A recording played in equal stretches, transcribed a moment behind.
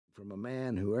From a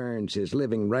man who earns his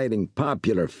living writing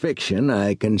popular fiction,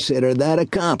 I consider that a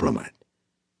compliment.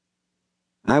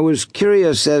 I was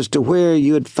curious as to where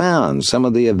you had found some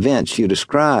of the events you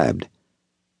described.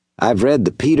 I've read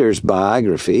the Peters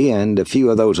biography and a few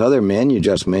of those other men you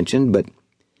just mentioned, but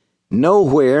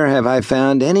nowhere have I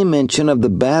found any mention of the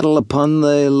battle upon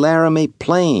the Laramie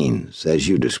Plains, as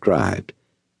you described,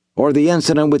 or the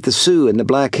incident with the Sioux in the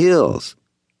Black Hills,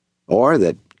 or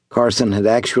that Carson had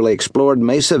actually explored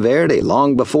Mesa Verde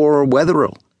long before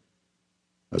Wetherill.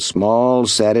 A small,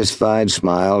 satisfied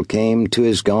smile came to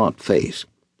his gaunt face.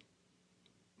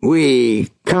 "We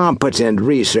competent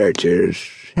researchers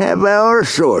have our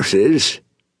sources,"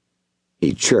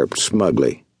 he chirped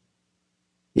smugly.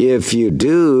 "If you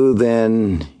do,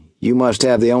 then you must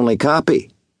have the only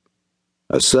copy."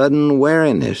 A sudden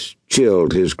wariness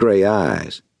chilled his gray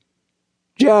eyes.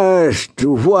 "Just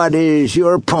what is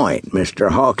your point, Mr.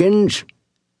 Hawkins?"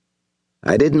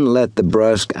 I didn't let the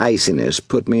brusque iciness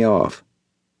put me off.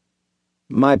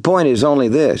 "My point is only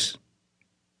this.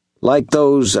 Like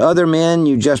those other men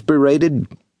you just berated,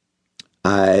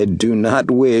 I do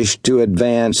not wish to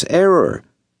advance error.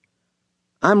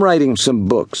 I'm writing some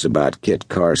books about Kit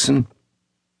Carson,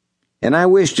 and I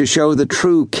wish to show the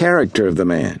true character of the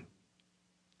man.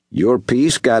 Your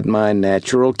piece got my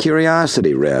natural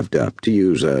curiosity revved up, to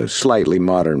use a slightly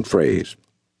modern phrase.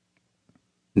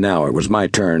 Now it was my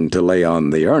turn to lay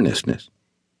on the earnestness.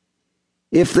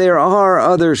 If there are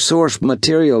other source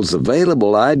materials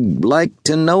available, I'd like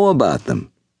to know about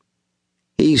them."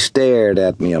 He stared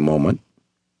at me a moment,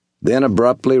 then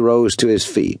abruptly rose to his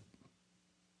feet.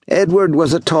 Edward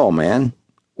was a tall man,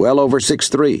 well over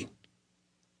 6'3".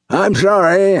 "I'm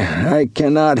sorry, I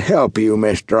cannot help you,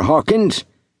 Mr. Hawkins.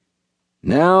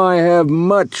 Now I have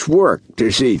much work to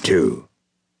see to."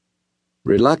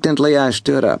 Reluctantly, I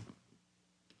stood up.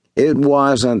 It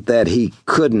wasn't that he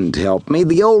couldn't help me.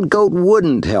 The old goat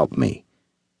wouldn't help me.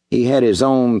 He had his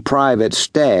own private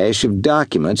stash of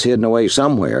documents hidden away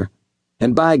somewhere,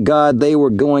 and by God, they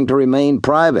were going to remain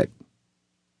private.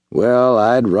 Well,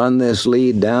 I'd run this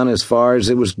lead down as far as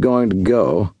it was going to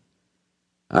go.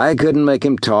 I couldn't make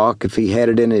him talk if he had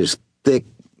it in his thick,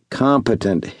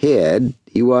 competent head.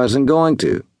 He wasn't going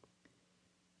to.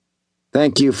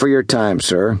 "Thank you for your time,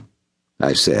 sir,"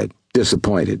 I said,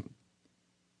 disappointed.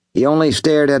 He only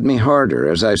stared at me harder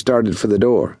as I started for the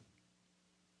door.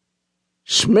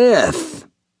 "Smith!"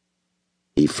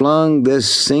 He flung this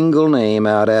single name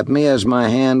out at me as my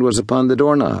hand was upon the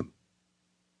doorknob.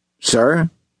 "Sir?"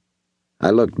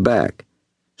 I looked back,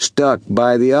 struck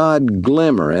by the odd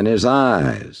glimmer in his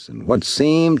eyes and what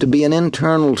seemed to be an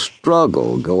internal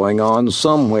struggle going on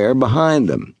somewhere behind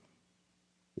them.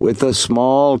 With a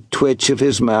small twitch of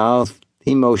his mouth,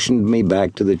 he motioned me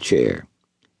back to the chair.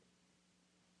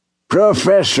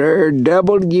 "Professor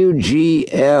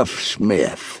W.G.F.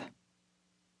 Smith.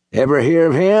 Ever hear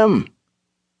of him?"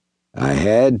 I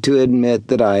had to admit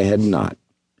that I had not.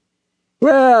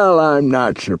 "Well, I'm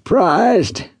not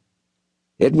surprised.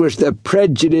 It was the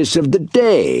prejudice of the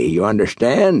day, you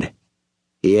understand,"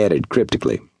 he added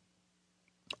cryptically.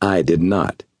 I did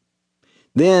not.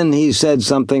 Then he said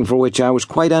something for which I was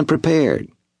quite unprepared.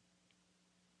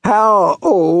 "How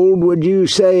old would you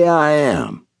say I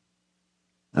am?"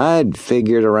 I'd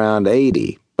figured around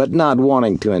 80, but not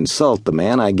wanting to insult the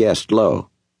man, I guessed low.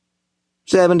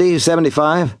 70,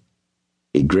 75?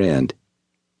 He grinned.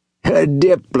 "A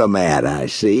diplomat, I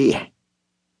see.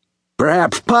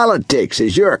 Perhaps politics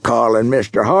is your calling,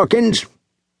 Mr. Hawkins.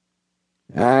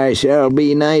 I shall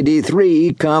be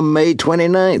 93 come May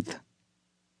 29th.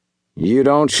 You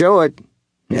don't show it."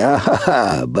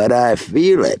 "Ah, but I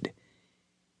feel it."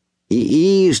 He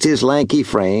eased his lanky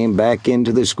frame back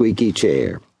into the squeaky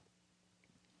chair.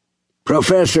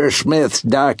 "Professor Smith's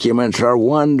documents are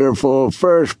wonderful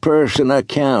first-person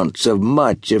accounts of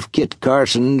much of Kit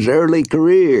Carson's early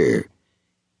career.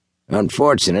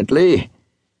 Unfortunately,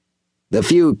 the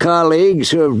few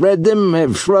colleagues who have read them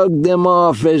have shrugged them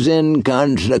off as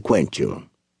inconsequential.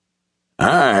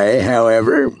 I,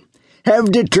 however,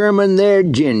 have determined their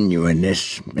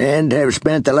genuineness, and have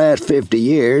spent the last 50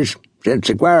 years, since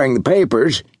acquiring the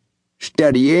papers,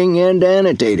 studying and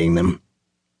annotating them.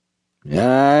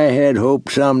 I had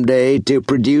hoped someday to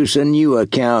produce a new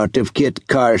account of Kit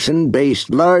Carson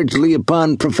based largely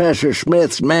upon Professor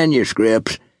Smith's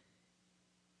manuscripts."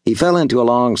 He fell into a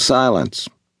long silence,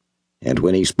 and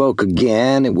when he spoke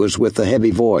again, it was with a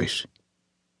heavy voice.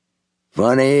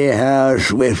 "Funny how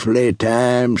swiftly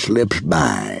time slips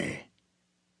by."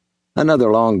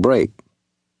 Another long break,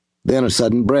 then a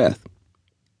sudden breath.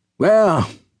 "Well,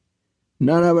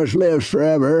 none of us lives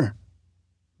forever.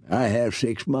 I have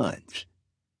 6 months."